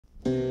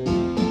She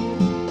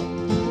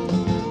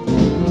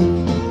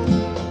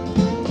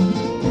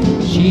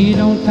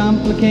don't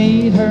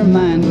complicate her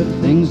mind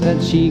with things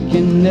that she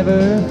can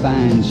never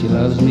find. She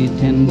loves me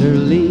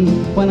tenderly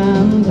when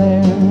I'm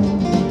there,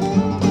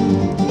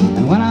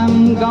 and when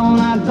I'm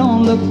gone I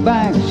don't look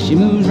back. She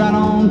moves right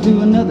on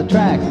to another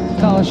track,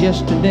 'cause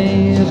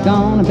yesterday is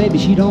gone and baby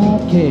she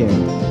don't care.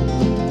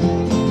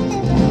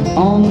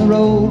 On the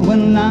road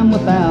when I'm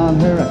without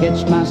her, I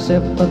catch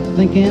myself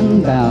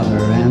a-thinking about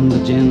her and the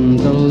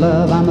gentle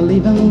love I'm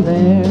a-leaving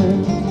there.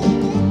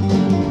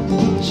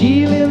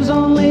 She lives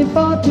only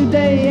for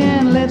today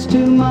and lets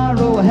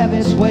tomorrow have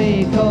its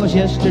way, 'cause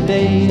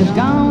yesterday is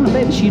gone and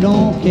baby she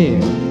don't care.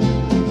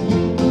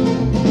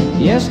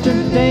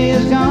 Yesterday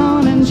is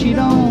gone and she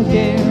don't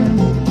care.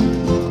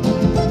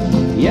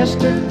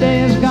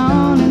 Yesterday is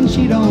gone and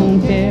she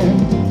don't care.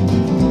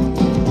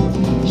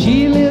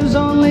 She lives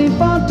only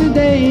for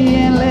today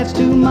and lets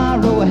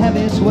tomorrow have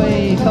its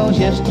way, 'cause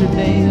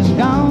yesterday is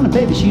gone and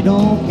baby she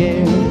don't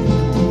care.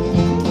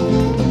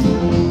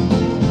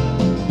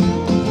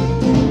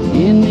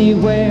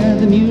 Anywhere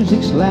the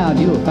music's loud,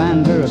 you'll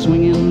find her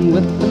swinging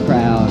with the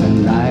crowd,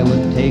 and I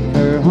would take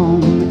her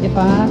home if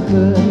I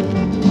could.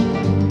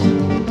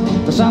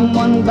 But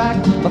someone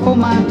back before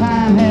my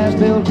time has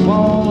built a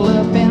wall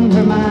up in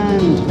her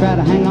mind. To try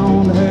to hang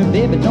on to her,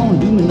 baby, don't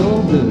do me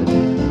no good.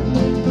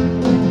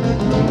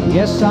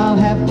 Guess I'll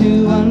have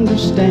to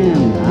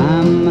understand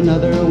I'm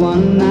another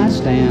one night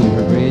stand.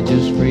 Her bridge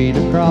is free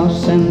to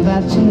cross and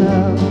that's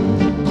enough.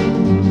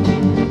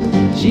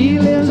 She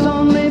lives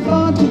only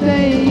for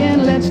today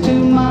and lets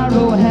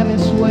tomorrow have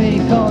its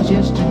way, 'cause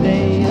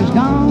yesterday is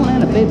gone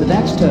and baby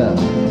that's tough.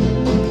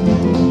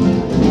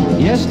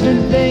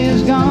 Yesterday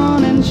is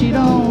gone and she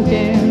don't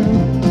care.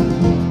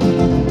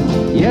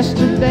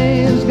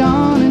 Yesterday is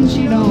gone and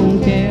she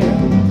don't care.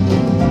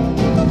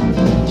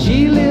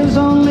 She lives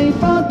only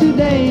for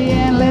today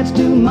and lets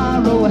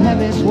tomorrow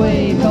have its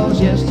way, 'cause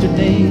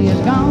yesterday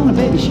is gone and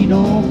baby she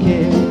don't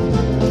care.